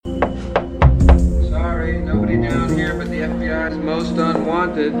FBI's most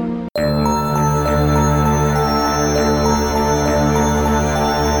unwanted.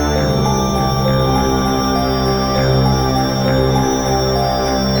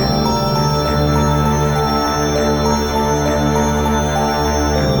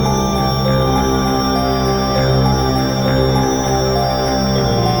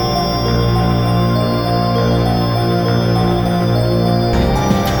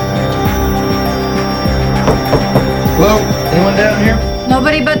 Hello? Anyone down here?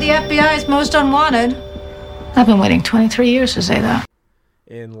 Nobody but the FBI's most unwanted. I've been waiting 23 years to say that.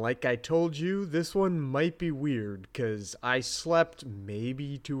 And like I told you, this one might be weird because I slept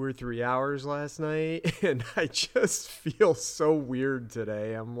maybe 2 or 3 hours last night and I just feel so weird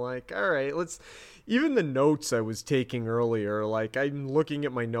today. I'm like, all right, even the notes I was taking earlier, like I'm looking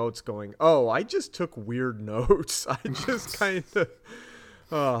at my notes going, oh, I just took weird notes. I just kind of,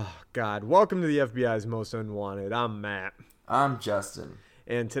 oh God. Welcome to the FBI's Most Unwanted. I'm Matt. I'm Justin.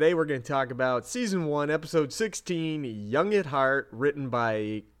 And today we're going to talk about Season 1, Episode 16, Young at Heart, written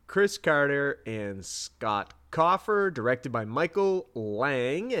by Chris Carter and Scott Coffer, directed by Michael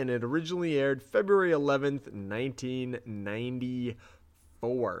Lang, and it originally aired February 11th,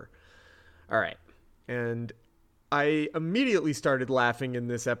 1994. All right. And I immediately started laughing in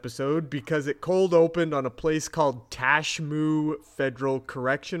this episode because it cold opened on a place called Tashmoo Federal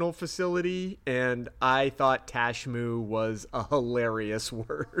Correctional Facility, and I thought Tashmoo was a hilarious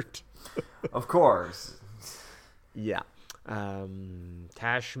word. Of course. Yeah.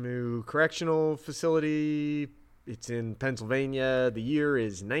 Tashmoo Correctional Facility. It's in Pennsylvania. The year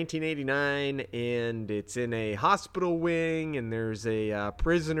is 1989, and it's in a hospital wing, and there's a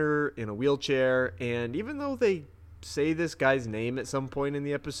prisoner in a wheelchair, and even though they say this guy's name at some point in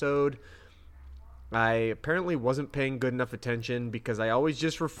the episode, I apparently wasn't paying good enough attention because I always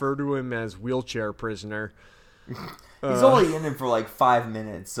just refer to him as wheelchair prisoner. He's only in it for like 5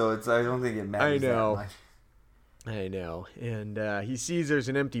 minutes, so I don't think it matters that much. I know. And he sees there's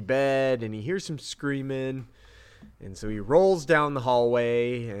an empty bed and he hears some screaming. And so he rolls down the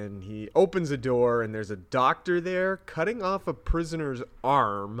hallway and he opens the door and there's a doctor there cutting off a prisoner's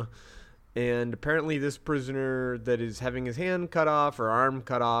arm. And apparently this prisoner that is having his hand cut off or arm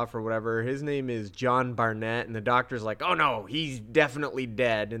cut off or whatever, his name is John Barnett. And the doctor's like, oh no, he's definitely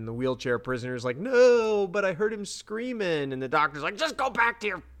dead. And the wheelchair prisoner's like, no, but I heard him screaming. And the doctor's like, just go back to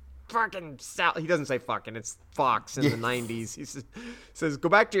your fucking cell. He doesn't say fucking, it's Fox in the 90s. He says, go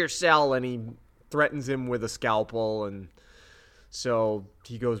back to your cell. And he threatens him with a scalpel. And so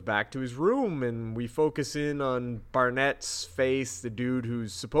he goes back to his room, and we focus in on Barnett's face, the dude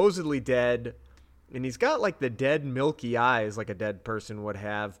who's supposedly dead. And he's got like the dead milky eyes like a dead person would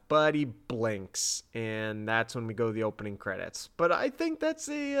have, but he blinks. And that's when we go to the opening credits. But I think that's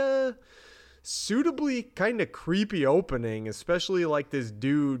a suitably kind of creepy opening, especially like this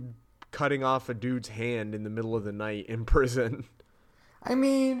dude cutting off a dude's hand in the middle of the night in prison. I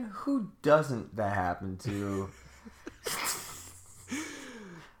mean, who doesn't that happen to?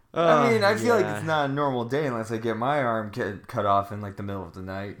 I feel like it's not a normal day unless I get my arm cut off in like the middle of the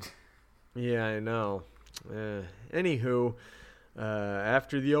night. Yeah, I know. Anywho,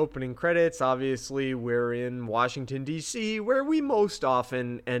 after the opening credits, obviously we're in Washington, D.C., where we most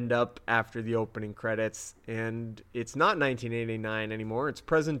often end up after the opening credits. And it's not 1989 anymore. It's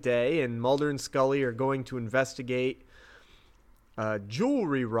present day, and Mulder and Scully are going to investigate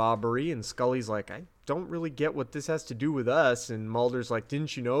jewelry robbery. And Scully's like, I don't really get what this has to do with us. And Mulder's like,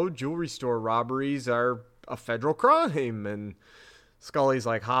 didn't you know jewelry store robberies are a federal crime? And Scully's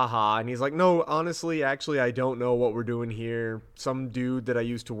like, haha. And he's like, no, honestly, actually, I don't know what we're doing here. Some dude that I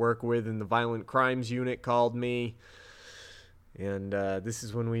used to work with in the violent crimes unit called me. And this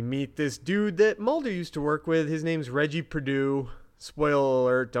is when we meet this dude that Mulder used to work with. His name's Reggie Perdue. Spoiler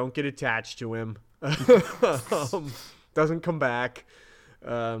alert, don't get attached to him. Doesn't come back.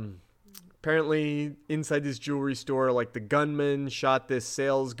 Apparently, inside this jewelry store, like the gunman shot this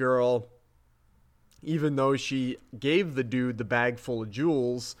sales girl, even though she gave the dude the bag full of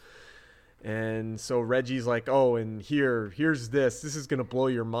jewels. And so Reggie's like, oh, and here's this. This is going to blow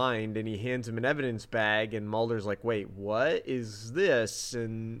your mind. And he hands him an evidence bag. And Mulder's like, wait, what is this?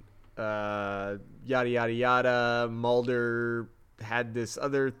 And yada, yada, yada. Mulder had this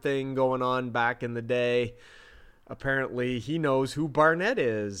other thing going on back in the day. Apparently, he knows who Barnett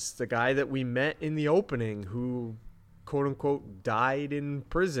is, the guy that we met in the opening who, quote-unquote, died in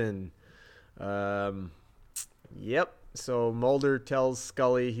prison. Yep. So Mulder tells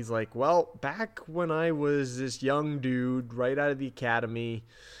Scully, he's like, well, back when I was this young dude right out of the academy,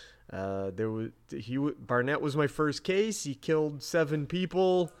 Barnett was my first case. He killed 7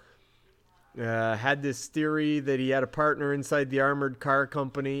 people. had this theory that he had a partner inside the armored car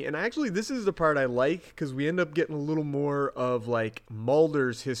company. And actually, this is the part I like because we end up getting a little more of like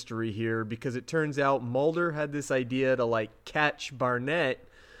Mulder's history here, because it turns out Mulder had this idea to like catch Barnett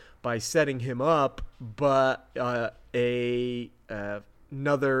by setting him up, but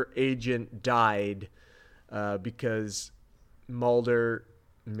another agent died because Mulder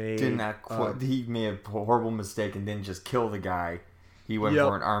he made a horrible mistake and didn't just kill the guy. He went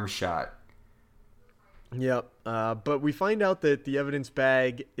for an arm shot. Yep. But we find out that the evidence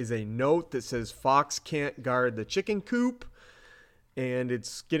bag is a note that says Fox can't guard the chicken coop, and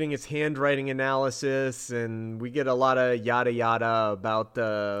it's getting its handwriting analysis, and we get a lot of yada yada about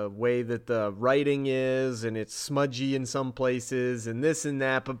the way that the writing is, and it's smudgy in some places and this and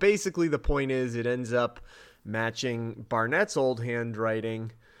that. But basically the point is it ends up matching Barnett's old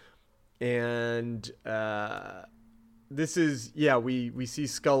handwriting. And this is, we see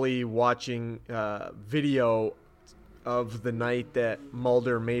Scully watching video of the night that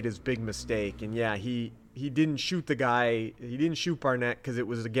Mulder made his big mistake. And he didn't shoot the guy. He didn't shoot Barnett because it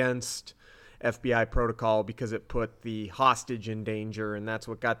was against FBI protocol, because it put the hostage in danger, and that's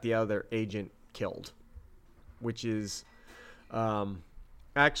what got the other agent killed, which is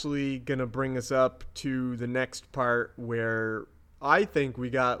actually going to bring us up to the next part, where I think we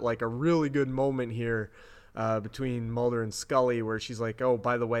got like a really good moment here between Mulder and Scully, where she's like, oh,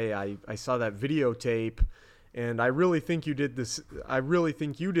 by the way, I saw that videotape, and I really think you did this. I really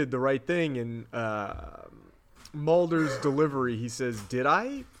think you did the right thing. And Mulder's delivery, he says, did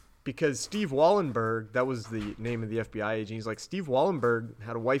I? Because Steve Wallenberg, that was the name of the FBI agent. He's like, Steve Wallenberg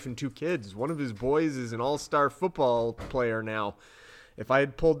had a wife and 2 kids. One of his boys is an all-star football player now. If I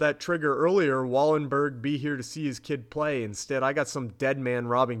had pulled that trigger earlier, Wallenberg be here to see his kid play. Instead, I got some dead man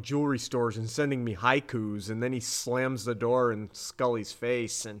robbing jewelry stores and sending me haikus. And then he slams the door in Scully's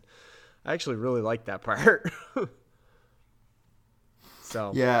face. And I actually really like that part.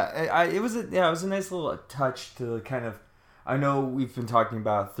 So it was a nice little touch to kind of. I know we've been talking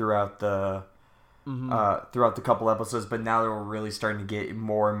about throughout the couple episodes, but now that we're really starting to get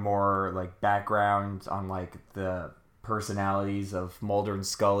more and more like background on like the personalities of Mulder and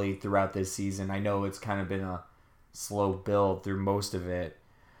Scully throughout this season. I know it's kind of been a slow build through most of it.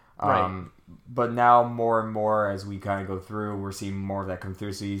 Right. But now more and more as we kind of go through, we're seeing more of that come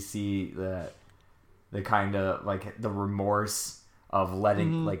through. So you see the kind of like the remorse of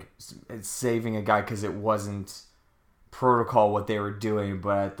letting like saving a guy because it wasn't protocol what they were doing,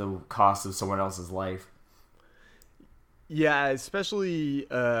 but at the cost of someone else's life. Yeah, especially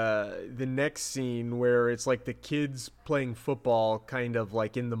the next scene where it's like the kids playing football kind of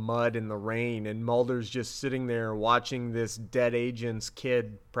like in the mud in the rain, and Mulder's just sitting there watching this dead agent's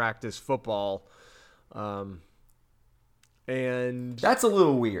kid practice football. And that's a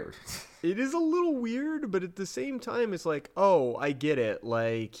little weird. It is a little weird, but at the same time it's like, oh, I get it.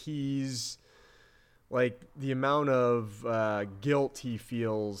 Like he's like the amount of guilt he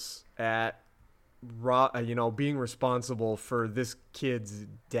feels at being responsible for this kid's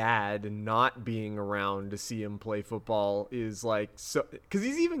dad and not being around to see him play football is like, so because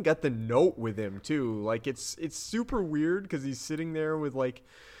he's even got the note with him too. Like it's super weird because he's sitting there with like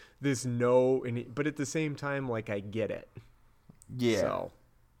this note, but at the same time, like I get it. Yeah. So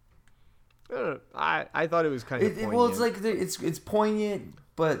I thought it was kind of poignant. Well, it's like it's poignant,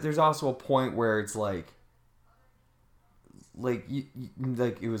 but there's also a point where it's like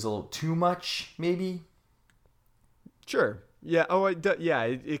it was a little too much, maybe. Sure. Yeah. Oh,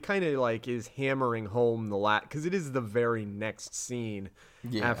 it kind of like is hammering home because it is the very next scene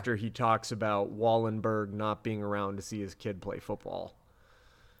after he talks about Wallenberg not being around to see his kid play football.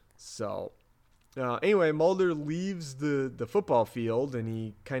 So, anyway, Mulder leaves the football field and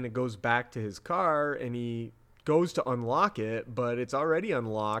he kind of goes back to his car and he goes to unlock it, but it's already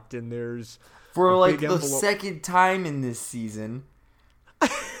unlocked and there's for like the second time in this season.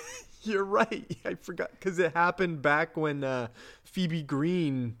 You're right. I forgot because it happened back when Phoebe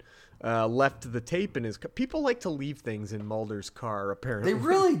Green left the tape in his car. People like to leave things in Mulder's car, apparently. They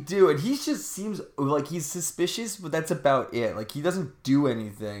really do, and he just seems like he's suspicious, but that's about it. Like he doesn't do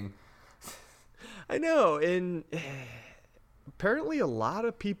anything. I know, and apparently a lot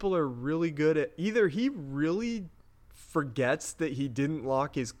of people are really good at either he really forgets that he didn't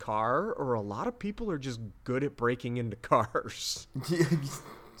lock his car, or a lot of people are just good at breaking into cars.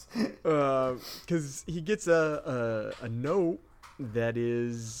 Because he gets a note that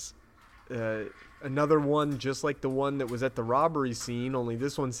is another one just like the one that was at the robbery scene, only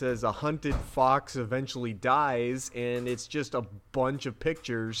this one says a hunted fox eventually dies, and it's just a bunch of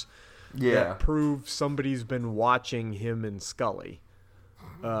pictures that prove somebody's been watching him and Scully.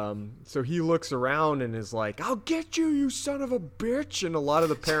 So he looks around and is like, "I'll get you, you son of a bitch!" And a lot of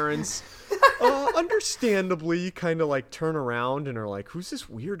the parents, understandably, kind of like turn around and are like, "Who's this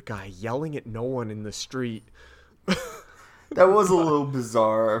weird guy yelling at no one in the street?" That was a little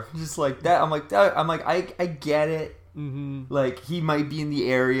bizarre. Just like that, I'm like, I get it. Mm-hmm. Like, he might be in the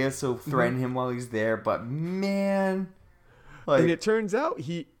area, so threaten him while he's there. But man, like, and it turns out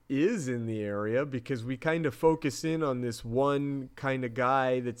he is in the area because we kind of focus in on this one kind of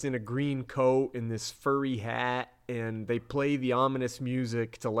guy that's in a green coat and this furry hat, and they play the ominous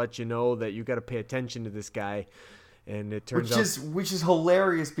music to let you know that you got to pay attention to this guy. And it turns which is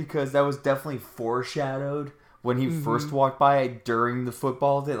hilarious because that was definitely foreshadowed when he first walked by during the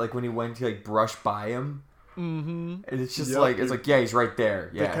football day, like when he went to like brush by him. Mm-hmm. And it's just like, yeah, he's right there.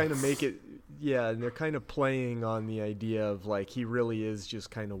 Yeah. They kind of make it, yeah, and they're kind of playing on the idea of like he really is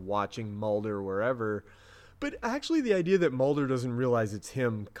just kind of watching Mulder wherever. But actually the idea that Mulder doesn't realize it's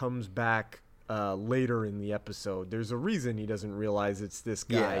him comes back later in the episode. There's a reason he doesn't realize it's this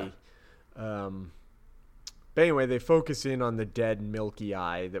guy. Yeah. But anyway, they focus in on the dead Milky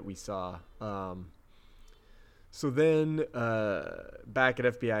Eye that we saw. So then, back at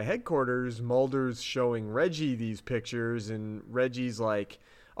FBI headquarters, Mulder's showing Reggie these pictures, and Reggie's like,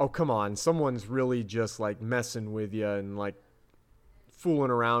 "Oh, come on, someone's really just like messing with you and like fooling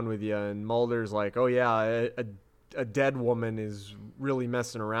around with you." And Mulder's like, "Oh yeah, a dead woman is really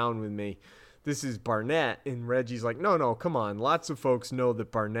messing around with me. This is Barnett." And Reggie's like, "No, come on. Lots of folks know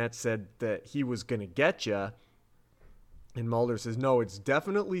that Barnett said that he was gonna get you." And Mulder says, "No, it's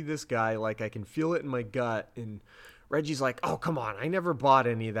definitely this guy. Like, I can feel it in my gut." And Reggie's like, "Oh, come on. I never bought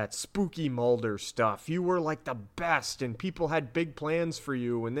any of that spooky Mulder stuff. You were like the best, and people had big plans for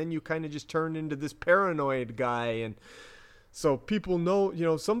you. And then you kind of just turned into this paranoid guy. And so people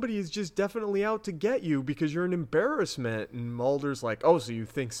know, somebody is just definitely out to get you because you're an embarrassment." And Mulder's like, "Oh, so you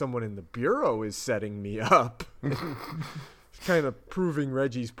think someone in the Bureau is setting me up?" Kind of proving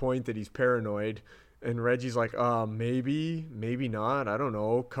Reggie's point that he's paranoid. And Reggie's like, maybe not. I don't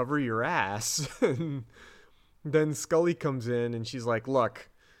know. Cover your ass." And then Scully comes in and she's like, "Look,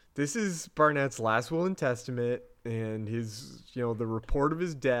 this is Barnett's last will and testament and his, the report of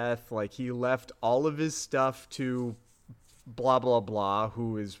his death. Like, he left all of his stuff to blah, blah, blah,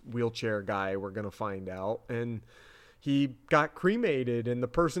 who is wheelchair guy. We're going to find out. And he got cremated, and the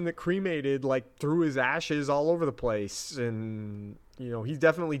person that cremated, like, threw his ashes all over the place. And, he's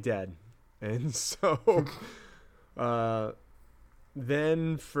definitely dead." And so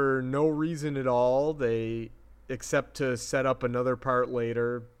then for no reason at all, except to set up another part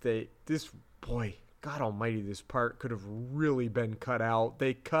later, God almighty, this part could have really been cut out.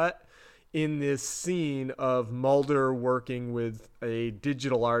 They cut in this scene of Mulder working with a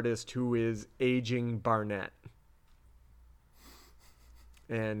digital artist who is aging Barnett.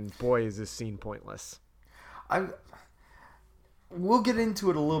 And boy, is this scene pointless. We'll get into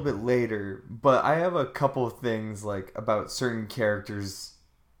it a little bit later, but I have a couple of things like about certain characters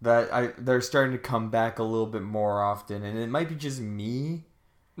that they're starting to come back a little bit more often, and it might be just me.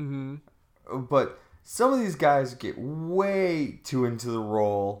 Mm-hmm. But some of these guys get way too into the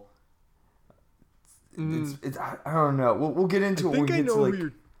role. I don't know. We'll get into it when we get to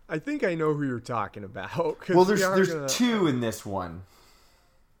like. I think I know who you're talking about. Well, there's two in this one.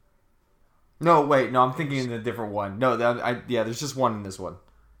 No, wait. No, I'm thinking in a different one. No, there's just one in this one.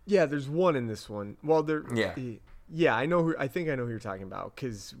 Yeah, there's one in this one. Well, yeah, I know who. I think I know who you're talking about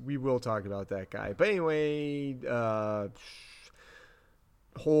because we will talk about that guy. But anyway,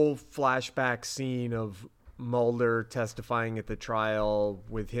 whole flashback scene of Mulder testifying at the trial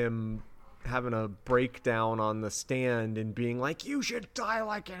with him having a breakdown on the stand and being like, "You should die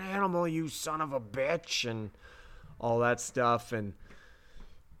like an animal, you son of a bitch," and all that stuff. And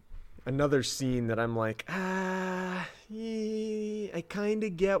another scene that I'm like, I kind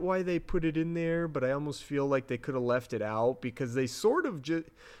of get why they put it in there, but I almost feel like they could have left it out because they sort of just,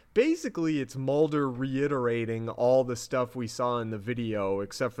 basically it's Mulder reiterating all the stuff we saw in the video,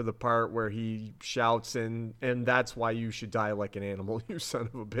 except for the part where he shouts and that's why you should die like an animal, you son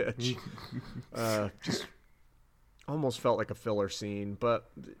of a bitch. Just almost felt like a filler scene.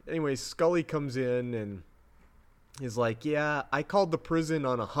 But anyway, Scully comes in and is like, "Yeah, I called the prison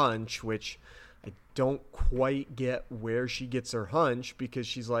on a hunch," which I don't quite get where she gets her hunch because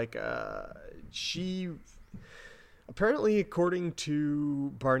she's like, she apparently, according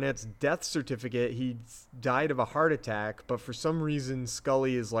to Barnett's death certificate, he died of a heart attack, but for some reason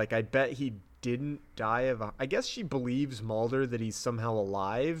Scully is like, "I bet he didn't die of a..." I guess she believes Mulder that he's somehow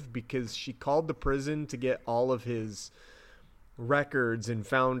alive because she called the prison to get all of his records and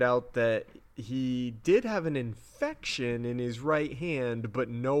found out that he did have an infection in his right hand, but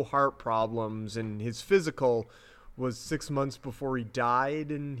no heart problems, and his physical was 6 months before he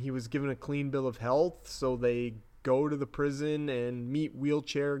died, and he was given a clean bill of health. So they go to the prison and meet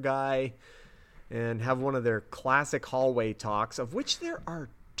Wheelchair Guy and have one of their classic hallway talks, of which there are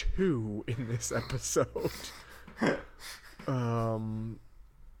 2 in this episode.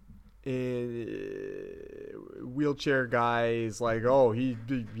 Wheelchair Guy is like, oh, he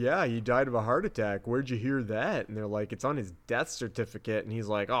died of a heart attack. Where'd you hear that? And they're like, it's on his death certificate. And he's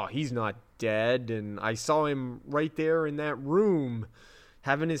like, oh, he's not dead. And I saw him right there in that room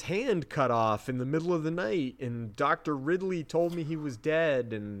having his hand cut off in the middle of the night. And Dr. Ridley told me he was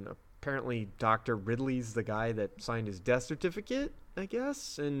dead. And apparently Dr. Ridley's the guy that signed his death certificate, I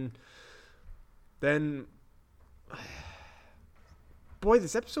guess. And then... Boy,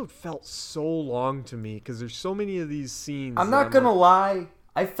 this episode felt so long to me because there's so many of these scenes. I'm not going to lie.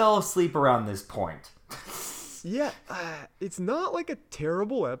 I fell asleep around this point. Yeah, it's not like a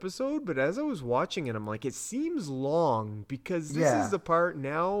terrible episode, but as I was watching it, I'm like, it seems long because this is the part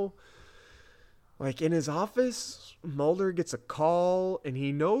now. Like in his office, Mulder gets a call and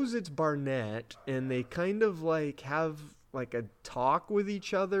he knows it's Barnett, and they kind of like have like a talk with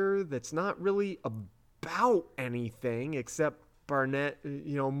each other that's not really about anything except Barnett,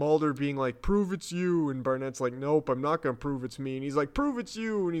 Mulder being like, prove it's you. And Barnett's like, nope, I'm not going to prove it's me. And he's like, prove it's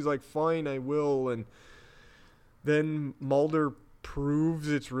you. And he's like, fine, I will. And then Mulder proves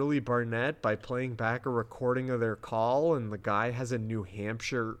it's really Barnett by playing back a recording of their call. And the guy has a New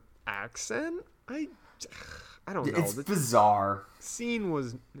Hampshire accent. I don't know. It's bizarre. Scene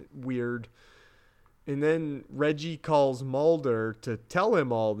was weird. And then Reggie calls Mulder to tell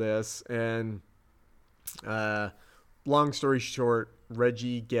him all this. And, long story short,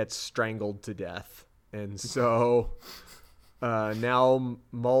 Reggie gets strangled to death. And so now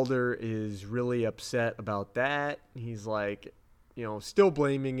Mulder is really upset about that. He's like, still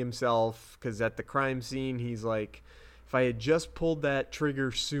blaming himself because at the crime scene, he's like, if I had just pulled that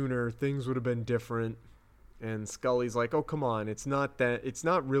trigger sooner, things would have been different. And Scully's like, oh, come on. It's not that. It's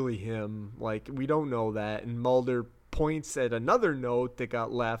not really him. Like, we don't know that. And Mulder points at another note that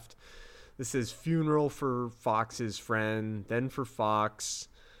got left. This is funeral for Fox's friend, then for Fox.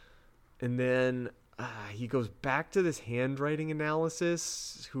 And then he goes back to this handwriting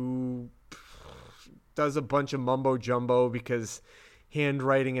analysis who does a bunch of mumbo jumbo because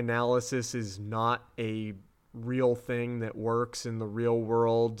handwriting analysis is not a real thing that works in the real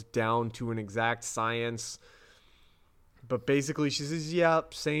world down to an exact science. But basically she says,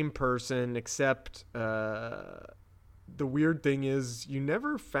 yep, same person, except... the weird thing is you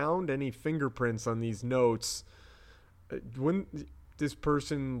never found any fingerprints on these notes. Wouldn't this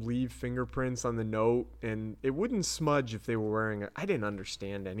person leave fingerprints on the note? And it wouldn't smudge if they were wearing it. I didn't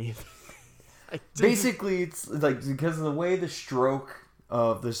understand anything. Basically, it's like because of the way the stroke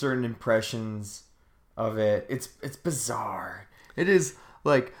of the certain impressions of it, it's bizarre. It is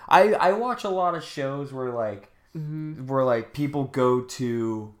like I watch a lot of shows where like people go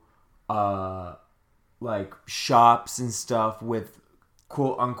to like shops and stuff with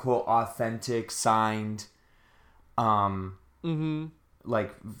quote unquote authentic signed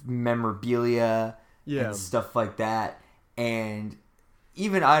like memorabilia and stuff like that. And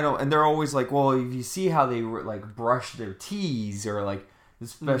even and they're always like, well, if you see how they like brush their T's or like the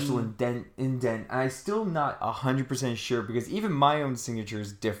special indent, I'm still not 100% sure because even my own signature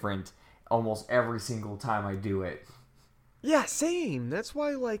is different almost every single time I do it. Yeah, same. That's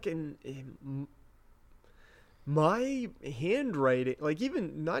why like in my handwriting, like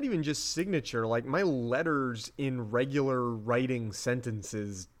even not even just signature, like my letters in regular writing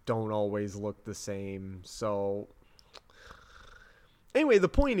sentences don't always look the same. So anyway, the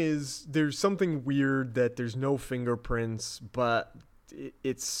point is there's something weird that there's no fingerprints, but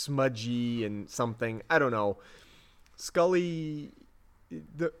it's smudgy and something. I don't know. Scully,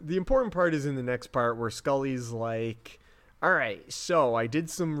 the important part is in the next part where Scully's like, all right, so I did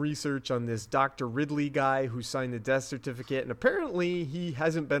some research on this Dr. Ridley guy who signed the death certificate, and apparently he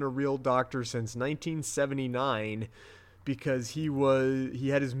hasn't been a real doctor since 1979 because he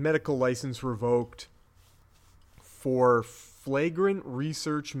had his medical license revoked for flagrant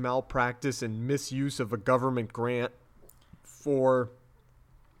research malpractice and misuse of a government grant for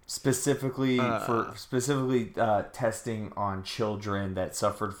specifically testing on children that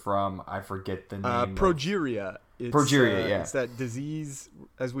suffered from, I forget the name, progeria. It's that disease,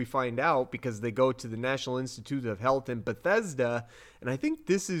 as we find out, because they go to the National Institute of Health in Bethesda, and I think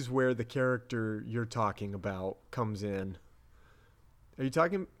this is where the character you're talking about comes in. Are you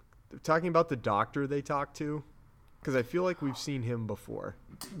talking about the doctor they talk to? Because I feel like we've seen him before.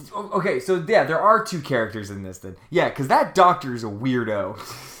 Okay, so yeah, there are 2 characters in this then. Yeah, because that doctor is a weirdo.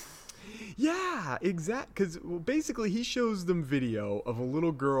 Yeah, exact. Because basically he shows them video of a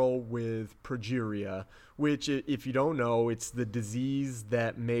little girl with progeria, which, if you don't know, it's the disease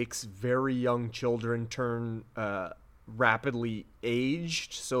that makes very young children turn rapidly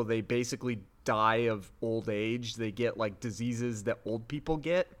aged. So they basically die of old age. They get like diseases that old people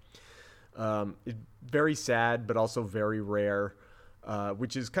get. Very sad, but also very rare,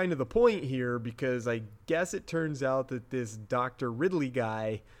 which is kind of the point here, because I guess it turns out that this Dr. Ridley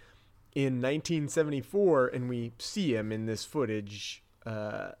guy in 1974, and we see him in this footage,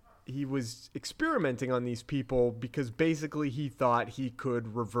 he was experimenting on these people because basically he thought he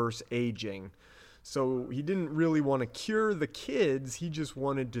could reverse aging. So he didn't really want to cure the kids, he just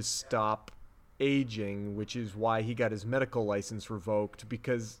wanted to stop aging, which is why he got his medical license revoked,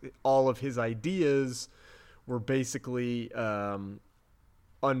 because all of his ideas were basically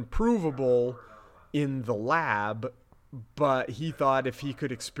unprovable in the lab, but he thought if he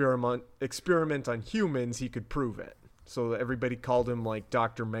could experiment on humans, he could prove it. So everybody called him like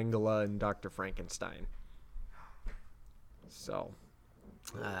Dr. Mengele and Dr. Frankenstein. So,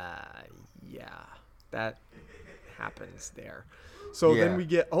 yeah, that happens there. So then we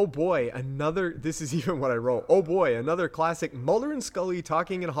get, oh boy, this is even what I wrote. Oh boy, another classic Mulder and Scully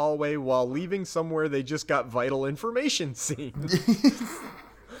talking in a hallway while leaving somewhere they just got vital information scene.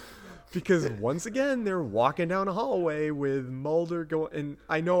 Because once again, they're walking down a hallway with Mulder going, and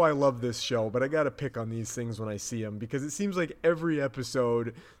I know I love this show, but I got to pick on these things when I see them, because it seems like every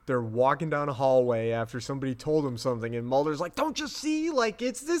episode they're walking down a hallway after somebody told them something, and Mulder's like, don't you see? Like,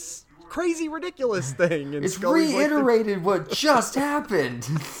 it's this crazy, ridiculous thing. And it's Scully's reiterated like, what just happened.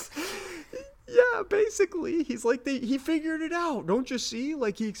 Yeah, basically, he's like, he figured it out. Don't you see?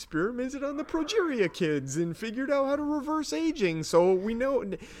 Like, he experimented on the progeria kids and figured out how to reverse aging. So we know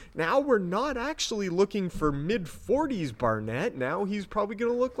now we're not actually looking for mid-40s Barnett. Now he's probably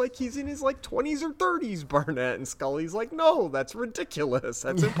going to look like he's in his, like, 20s or 30s Barnett. And Scully's like, no, that's ridiculous.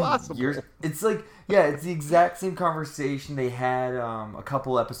 That's impossible. It's like, yeah, it's the exact same conversation they had a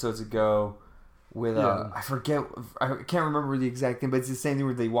couple episodes ago with, I can't remember the exact thing, but it's the same thing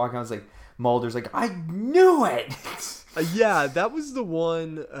where they walk out and it's like, Mulder's like, I knew it! Yeah, that was the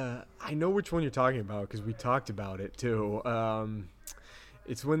one. I know which one you're talking about because we talked about it too.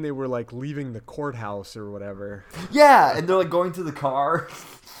 It's when they were like leaving the courthouse or whatever. Yeah, and they're like going to the car.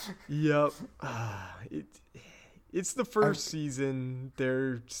 Yep. It's the first season.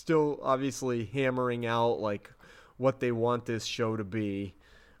 They're still obviously hammering out like what they want this show to be.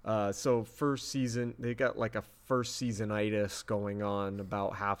 So first season, they got like a first season-itis going on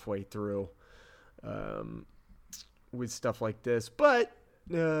about halfway through with stuff like this. But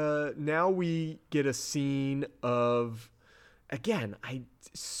now we get a scene of, again,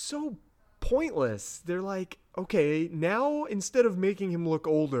 so pointless. They're like, okay, now instead of making him look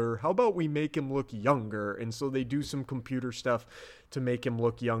older, how about we make him look younger? And so they do some computer stuff to make him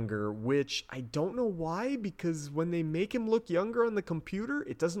look younger, which I don't know why, because when they make him look younger on the computer,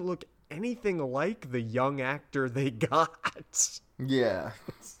 it doesn't look anything like the young actor they got. Yeah.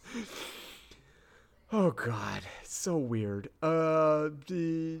 Oh god, so weird.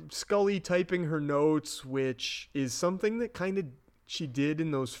 The Scully typing her notes, which is something that kind of she did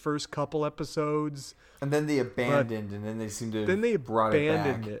in those first couple episodes. And then they abandoned, and then they seem to have brought it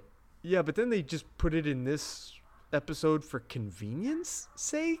back. Yeah, but then they just put it in this episode for convenience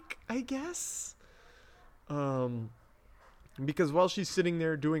sake, I guess. Because while she's sitting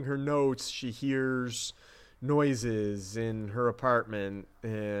there doing her notes, she hears noises in her apartment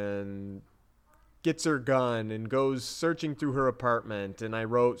and gets her gun and goes searching through her apartment. And I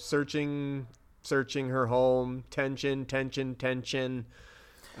wrote searching her home, tension.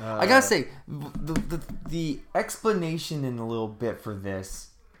 I gotta say, the explanation in a little bit for this,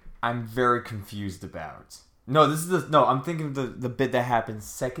 I'm very confused about. I'm thinking of the bit that happens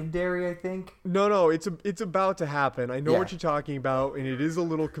secondary, I think. No, it's about to happen. I know what you're talking about, and it is a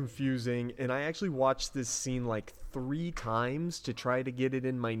little confusing. And I actually watched this scene like 3 times to try to get it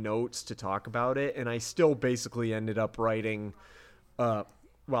in my notes to talk about it, and I still basically ended up writing. Well,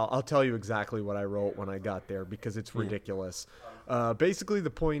 I'll tell you exactly what I wrote when I got there because it's ridiculous. Basically, the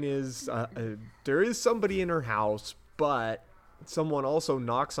point is there is somebody in her house, but someone also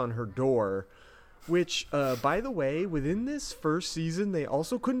knocks on her door. Which, by the way, within this first season, they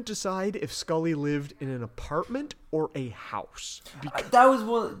also couldn't decide if Scully lived in an apartment or a house. That was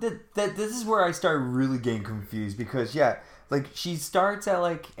one. This is where I started really getting confused because she starts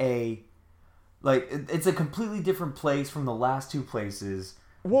at it's a completely different place from the last 2 places.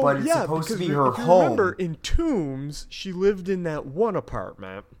 Well, but it's yeah, supposed to because be her if you home. remember, in Tombs, she lived in that one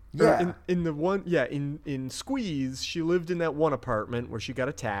apartment. Yeah. In Squeeze, she lived in that one apartment where she got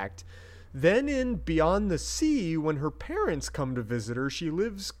attacked. Then in Beyond the Sea, when her parents come to visit her, she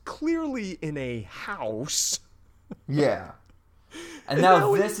lives clearly in a house. Yeah. And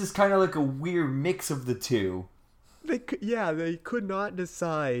now this is kind of like a weird mix of the two. They could not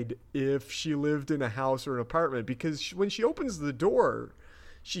decide if she lived in a house or an apartment because when she opens the door,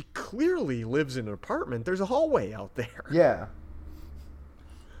 she clearly lives in an apartment. There's a hallway out there. Yeah.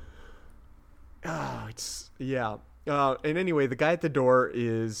 And anyway, the guy at the door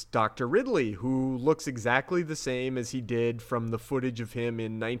is Dr. Ridley, who looks exactly the same as he did from the footage of him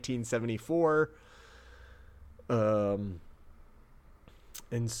in 1974.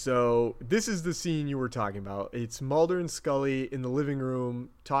 And so this is the scene you were talking about. It's Mulder and Scully in the living room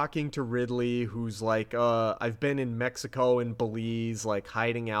talking to Ridley, who's like, I've been in Mexico and Belize, like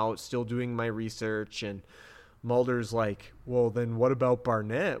hiding out, still doing my research. And Mulder's like, well, then what about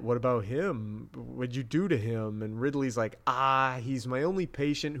Barnett? What about him? What'd you do to him? And Ridley's like, he's my only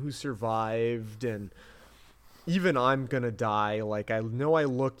patient who survived. And even I'm going to die. Like, I know I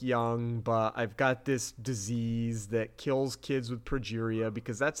look young, but I've got this disease that kills kids with progeria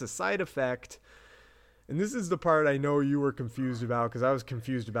because that's a side effect. And this is the part I know you were confused about because I was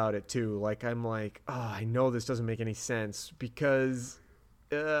confused about it too. Like, I'm like, I know this doesn't make any sense because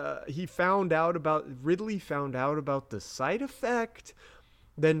Ridley found out about the side effect,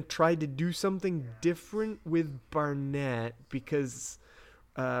 then tried to do something different with Barnett because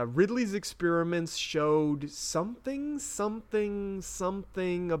Ridley's experiments showed something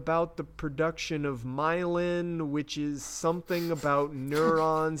about the production of myelin, which is something about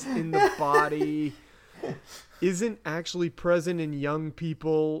neurons in the body, isn't actually present in young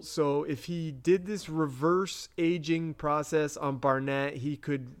people. So if he did this reverse aging process on Barnett, he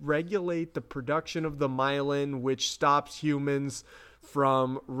could regulate the production of the myelin, which stops humans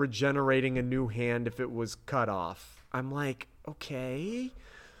from regenerating a new hand if it was cut off. I'm like, okay,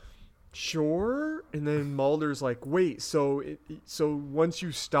 sure. And then Mulder's like, wait, so once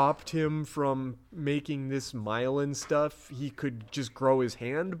you stopped him from making this myelin stuff, he could just grow his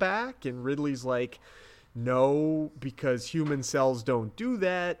hand back? And Ridley's like, no, because human cells don't do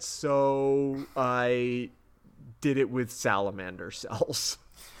that, so I did it with salamander cells.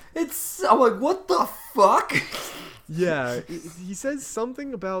 I'm like, what the fuck? Yeah, he says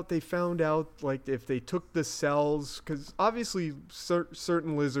something about they found out, like, if they took the cells, because obviously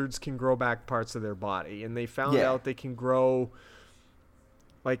certain lizards can grow back parts of their body, and they found out they can grow,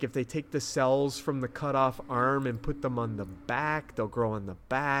 like, if they take the cells from the cut off arm and put them on the back, they'll grow on the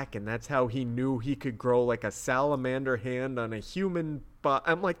back, and that's how he knew he could grow, like, a salamander hand on a human body.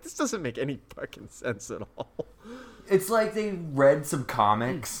 I'm like, this doesn't make any fucking sense at all. It's like they read some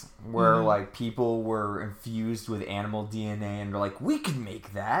comics where, like, people were infused with animal DNA and they're like, we could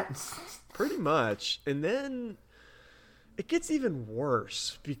make that. Pretty much. And then it gets even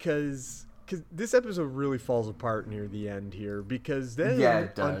worse because this episode really falls apart near the end here because then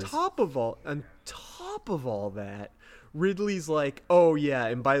it does. on top of all that, Ridley's like, oh yeah,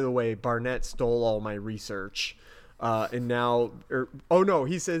 and by the way, Barnett stole all my research. And now,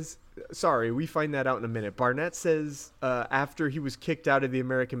 he says, sorry, we find that out in a minute. Barnett says after he was kicked out of the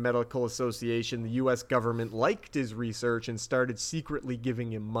American Medical Association, the U.S. government liked his research and started secretly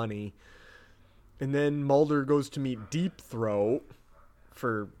giving him money. And then Mulder goes to meet Deep Throat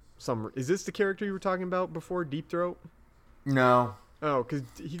for some... Is this the character you were talking about before, Deep Throat? No. Oh, because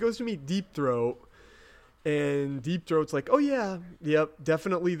he goes to meet Deep Throat, and Deep Throat's like, oh yeah, yep,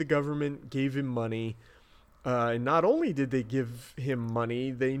 definitely the government gave him money. And not only did they give him money,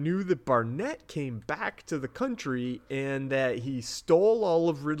 they knew that Barnett came back to the country and that he stole all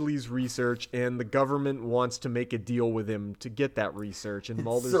of Ridley's research and the government wants to make a deal with him to get that research. And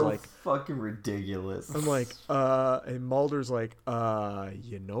Mulder's so like, fucking ridiculous. I'm like, and Mulder's like,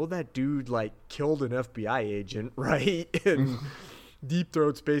 that dude, like, killed an FBI agent, right? And Deep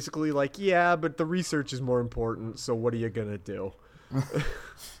Throat's basically like, yeah, but the research is more important, so what are you gonna do?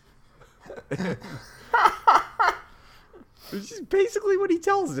 It's just basically what he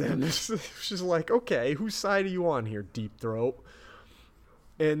tells him. It's just like, okay, whose side are you on here, Deep Throat?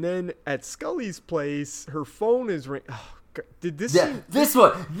 And then at Scully's place, her phone is ringing. Oh, did this? Yeah, this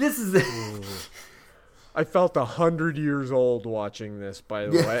one. This is the. I felt 100 years old watching this, by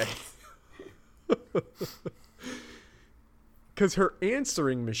the way. Because her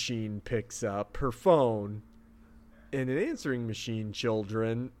answering machine picks up her phone, And an answering machine,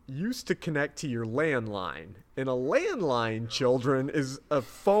 children, used to connect to your landline. And a landline, children, is a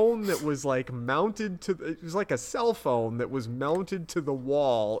phone that was like mounted to, it was like a cell phone that was mounted to the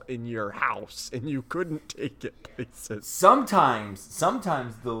wall in your house, and you couldn't take it places.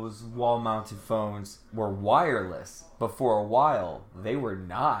 Sometimes those wall-mounted phones were wireless, but for a while they were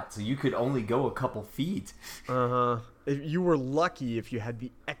not. So you could only go a couple feet. You were lucky if you had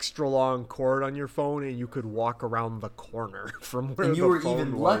the extra long cord on your phone and you could walk around the corner from where the phone was. And you were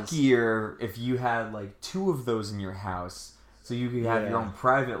even luckier if you had like 2 of those in your house, so you could have your own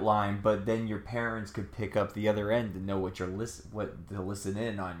private line, but then your parents could pick up the other end and know what to listen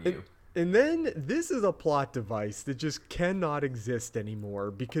in on you. And then this is a plot device that just cannot exist anymore,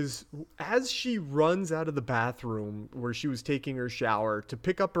 because as she runs out of the bathroom where she was taking her shower to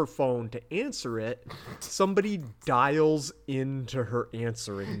pick up her phone to answer it, somebody dials into her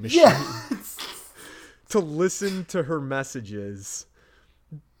answering machine to listen to her messages.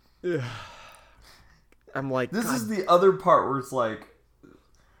 I'm like, this is the other part where it's like,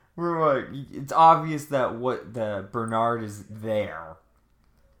 it's obvious that Bernard is there.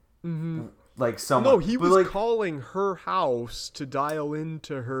 Mm-hmm. Like someone. No, he was calling her house to dial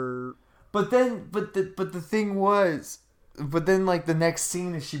into her. But then the thing was, like the next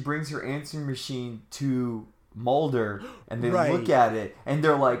scene is she brings her answering machine to Mulder, and they look at it, and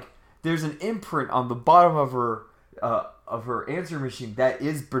they're like, there's an imprint on the bottom of her answering machine that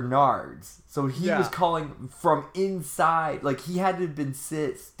is Bernard's. So he was calling from inside, like he had to have been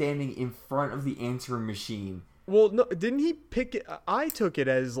standing in front of the answering machine. Well, no, didn't he pick it? I took it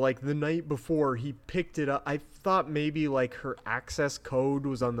as like the night before he picked it up. I thought maybe like her access code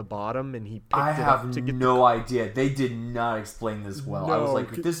was on the bottom and he picked it up to get no idea. They did not explain this well. I was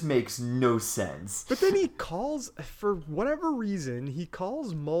like, this makes no sense. But then he calls, for whatever reason, he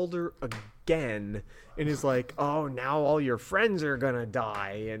calls Mulder again and is like, oh, now all your friends are going to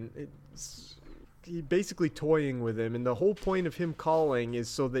die. And he basically toying with him. And the whole point of him calling is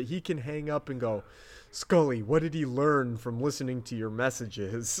so that he can hang up and go, Scully, what did he learn from listening to your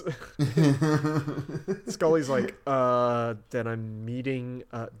messages? Scully's like, that I'm meeting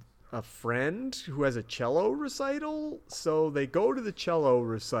a friend who has a cello recital. So they go to the cello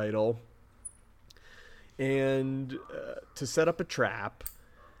recital and to set up a trap.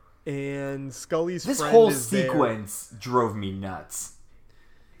 And Scully's friend is there. This whole sequence drove me nuts.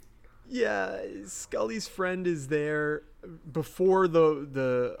 Yeah, Scully's friend is there before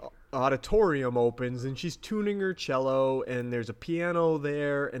the auditorium opens, and she's tuning her cello, and there's a piano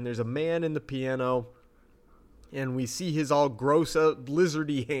there, and there's a man in the piano, and we see his all gross out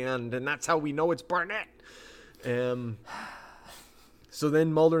lizardy hand, and that's how we know it's Barnett. So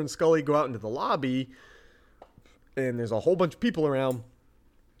then Mulder and Scully go out into the lobby, and there's a whole bunch of people around,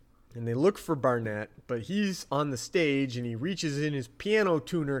 and they look for Barnett, but he's on the stage, and he reaches in his piano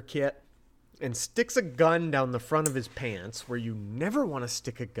tuner kit and sticks a gun down the front of his pants, where you never want to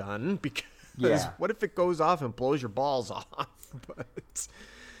stick a gun, because what if it goes off and blows your balls off?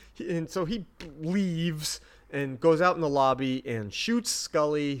 And so he leaves and goes out in the lobby and shoots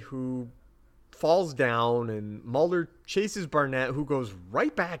Scully, who falls down, and Mulder chases Barnett, who goes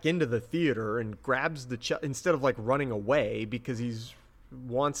right back into the theater and grabs the instead of like running away, because he's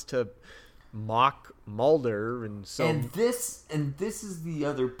wants to mock Mulder. And so this is the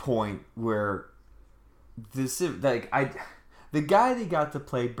other point where this is like the guy they got to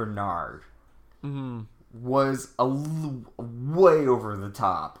play Bernard was way over the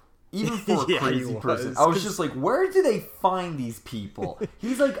top, even for a crazy person. I was just like, where do they find these people?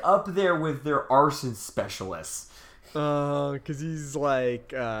 He's like up there with their arson specialists. Because he's like,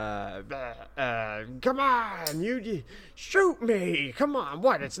 come on, you shoot me. Come on,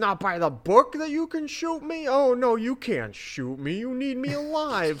 what? It's not by the book that you can shoot me? Oh, no, you can't shoot me. You need me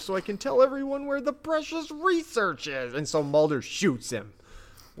alive so I can tell everyone where the precious research is. And so Mulder shoots him,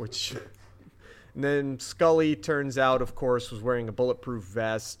 and then Scully, turns out, of course, was wearing a bulletproof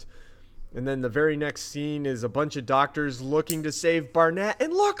vest. And then the very next scene is a bunch of doctors looking to save Barnett.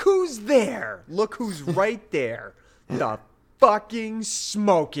 And look who's there. Look who's right there. The fucking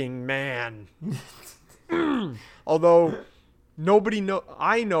smoking man. Although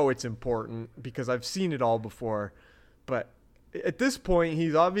I know it's important because I've seen it all before, but at this point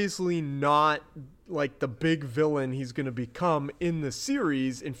he's obviously not like the big villain he's going to become in the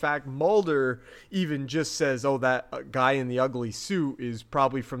series. In fact, Mulder even just says, oh, that guy in the ugly suit is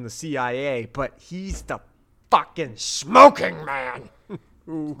probably from the CIA, but he's the fucking smoking man.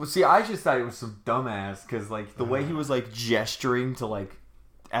 Well, see, I just thought it was some dumbass, because like the way he was like gesturing to like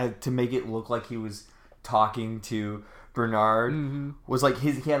to make it look like he was talking to Bernard was like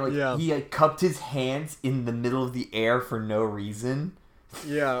he had cupped his hands in the middle of the air for no reason.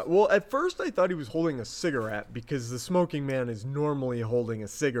 Yeah, well, at first I thought he was holding a cigarette because the smoking man is normally holding a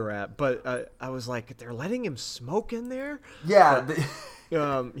cigarette, but I was like, they're letting him smoke in there? Yeah.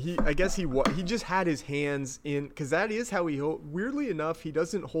 I guess he just had his hands in, because that is how he weirdly enough, he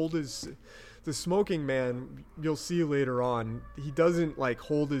doesn't hold the smoking man, you'll see later on, he doesn't like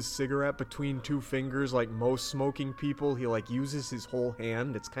hold his cigarette between two fingers like most smoking people. He like uses his whole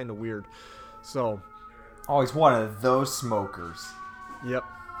hand. It's kind of weird. So. Oh, he's one of those smokers. Yep.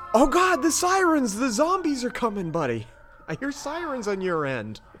 Oh God, the sirens! The zombies are coming, buddy. I hear sirens on your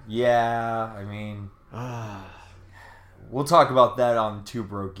end. Yeah, I mean, we'll talk about that on Two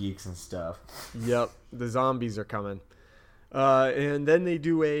Broke Geeks and stuff. Yep, the zombies are coming. And then they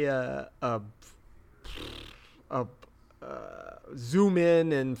do a zoom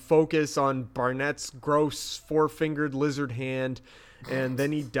in and focus on Barnett's gross four-fingered lizard hand, and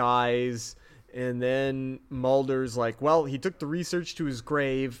then he dies. And then Mulder's like, well, he took the research to his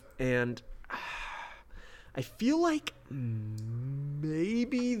grave, and I feel like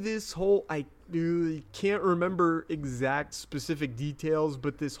maybe this whole, I can't remember exact specific details,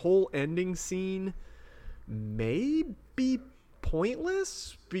 but this whole ending scene may be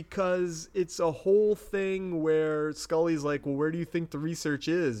pointless because it's a whole thing where Scully's like, well, where do you think the research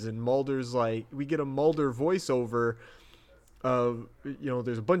is? And Mulder's like, we get a Mulder voiceover of,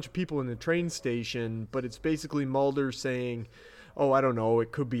 there's a bunch of people in the train station, but it's basically Mulder saying, oh, I don't know,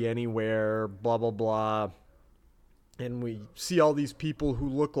 it could be anywhere, blah, blah, blah. And we see all these people who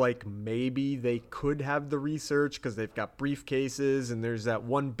look like maybe they could have the research because they've got briefcases, and there's that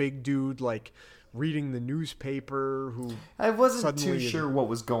one big dude like reading the newspaper who I wasn't too sure what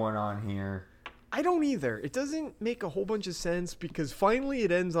was going on here. I don't either. It doesn't make a whole bunch of sense because finally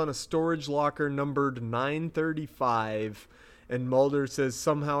it ends on a storage locker numbered 935. And Mulder says,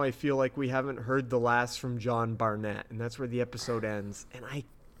 somehow I feel like we haven't heard the last from John Barnett. And that's where the episode ends. And I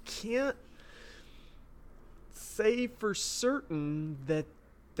can't say for certain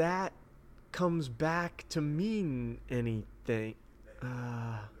that comes back to mean anything.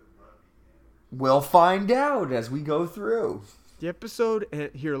 We'll find out as we go through. The episode...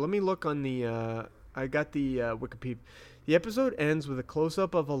 Here, let me look on the... I got the Wikipedia. The episode ends with a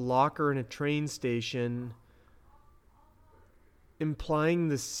close-up of a locker in a train station, implying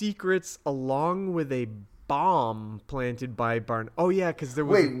the secrets along with a bomb planted by Barn. Oh yeah, because there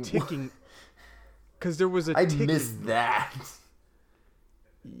was a ticking. Because there was a ticking. I missed that.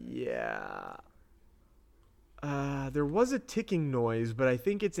 Yeah. There was a ticking noise, but I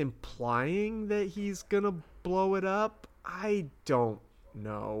think it's implying that he's gonna blow it up. I don't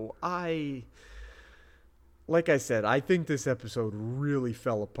know. Like I said, I think this episode really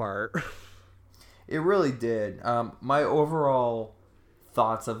fell apart. It really did. My overall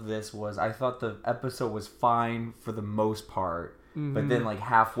thoughts of this was I thought the episode was fine for the most part, but then like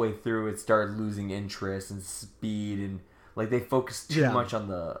halfway through it started losing interest and speed, and like they focused too much on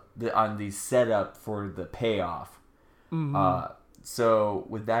the setup for the payoff. So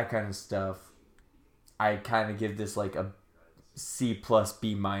with that kind of stuff, I kind of give this like a C plus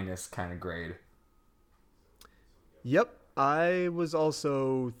B minus kind of grade. Yep. I was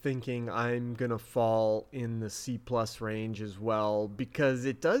also thinking I'm going to fall in the C plus range as well, because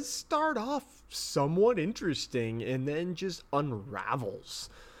it does start off somewhat interesting and then just unravels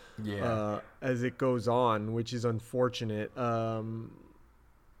as it goes on, which is unfortunate. I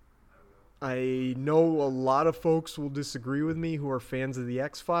know a lot of folks will disagree with me who are fans of the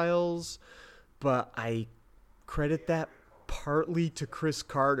X-Files, but I credit that partly to Chris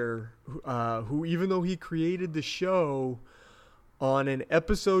Carter, who even though he created the show on an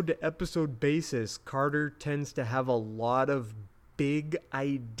episode-to-episode basis, Carter tends to have a lot of big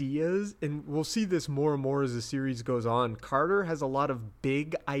ideas, and we'll see this more and more as the series goes on. Carter has a lot of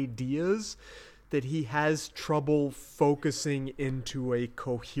big ideas that he has trouble focusing into a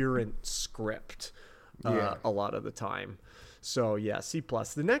coherent script a lot of the time. So yeah, C+.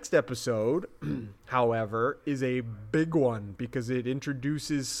 The next episode, however, is a big one because it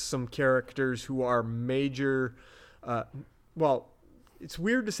introduces some characters who are major, it's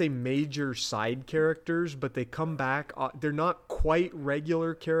weird to say major side characters, but they come back. They're not quite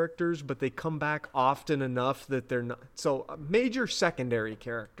regular characters, but they come back often enough that they're not. So major secondary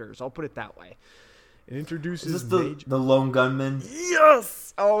characters, I'll put it that way. It introduces Is this the lone gunman?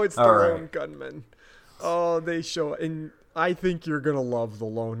 Yes! Oh, it's the lone gunman. Oh, they show... And I think you're going to love the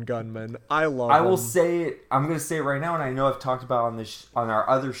lone gunman. I love him. I will say it. I'm going to say it right now, and I know I've talked about on our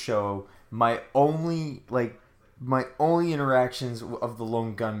other show, my only interactions of the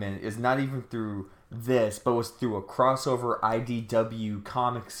lone gunman is not even through this, but was through a crossover IDW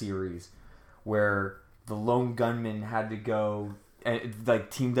comic series where the lone gunman had to go and like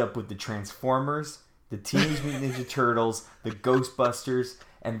teamed up with the Transformers, the Teenage Mutant Ninja Turtles, the Ghostbusters,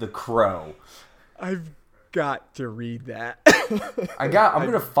 and the Crow. I've got to read that. I'm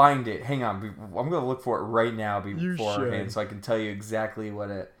gonna find it. Hang on, I'm gonna look for it right now beforehand, so I can tell you exactly what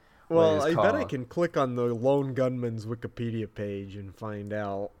it. Well, I bet I can click on the Lone Gunman's Wikipedia page and find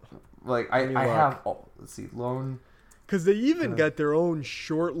out. Like I have. Oh, let's see, Lone. Because they even got their own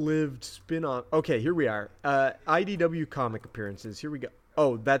short-lived spin-off. Okay, here we are. IDW comic appearances. Here we go.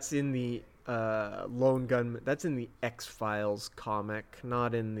 Oh, that's in the Lone Gunman. That's in the X-Files comic,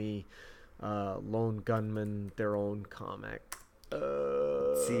 not in the Lone Gunman, their own comic.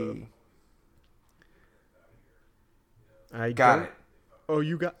 Let's see. I got it. Oh,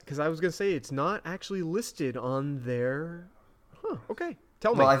 you got... Because I was going to say, it's not actually listed on their... Huh, okay.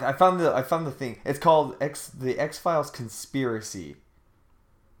 Tell me. Well, I found the thing. It's called the X-Files Conspiracy.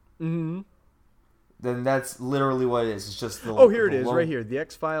 Mm-hmm. Then that's literally what it is. It's just the... Oh, here it is, right here. The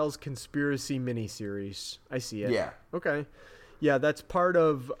X-Files Conspiracy miniseries. I see it. Yeah. Okay. Yeah, that's part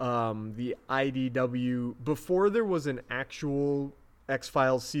of the IDW. Before there was an actual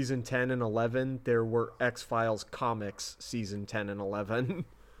X-Files Season 10 and 11, there were X-Files Comics Season 10 and 11.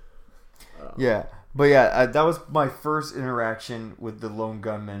 Yeah. But yeah, that was my first interaction with the Lone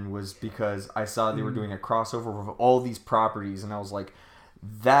Gunman, was because I saw they were doing a crossover with all these properties, and I was like,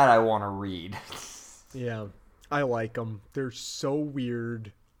 that I want to read. Yeah, I like them. They're so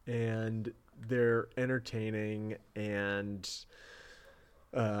weird, and they're entertaining, and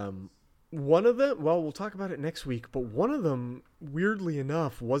one of them, well, we'll talk about it next week, but one of them, weirdly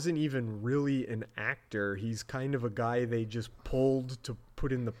enough, wasn't even really an actor. He's kind of a guy they just pulled to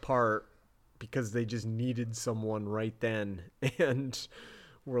put in the part because they just needed someone right then, and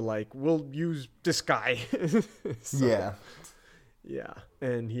we're like, we'll use this guy. So, yeah,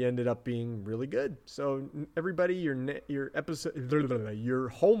 and he ended up being really good. So everybody, your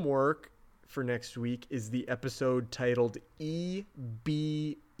homework for next week is the episode titled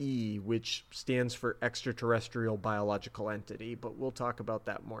EBE, which stands for Extraterrestrial Biological Entity, but we'll talk about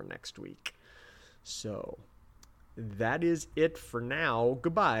that more next week. So that is it for now.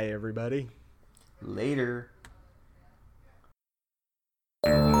 Goodbye, everybody. Later.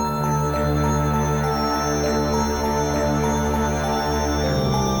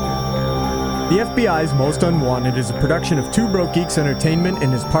 The FBI's Most Unwanted is a production of Two Broke Geeks Entertainment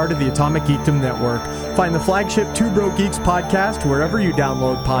and is part of the Atomic Geekdom Network. Find the flagship Two Broke Geeks podcast wherever you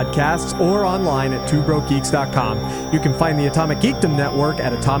download podcasts or online at twobrokegeeks.com. You can find the Atomic Geekdom Network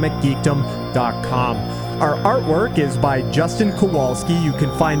at atomicgeekdom.com. Our artwork is by Justin Kowalski. You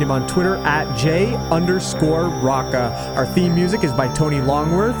can find him on Twitter at @J_Rocka. Our theme music is by Tony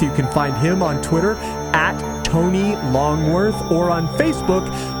Longworth. You can find him on Twitter at Tony Longworth, or on Facebook,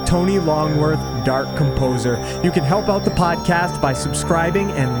 Tony Longworth Dark Composer. You can help out the podcast by subscribing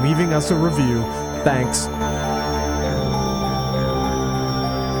and leaving us a review. Thanks.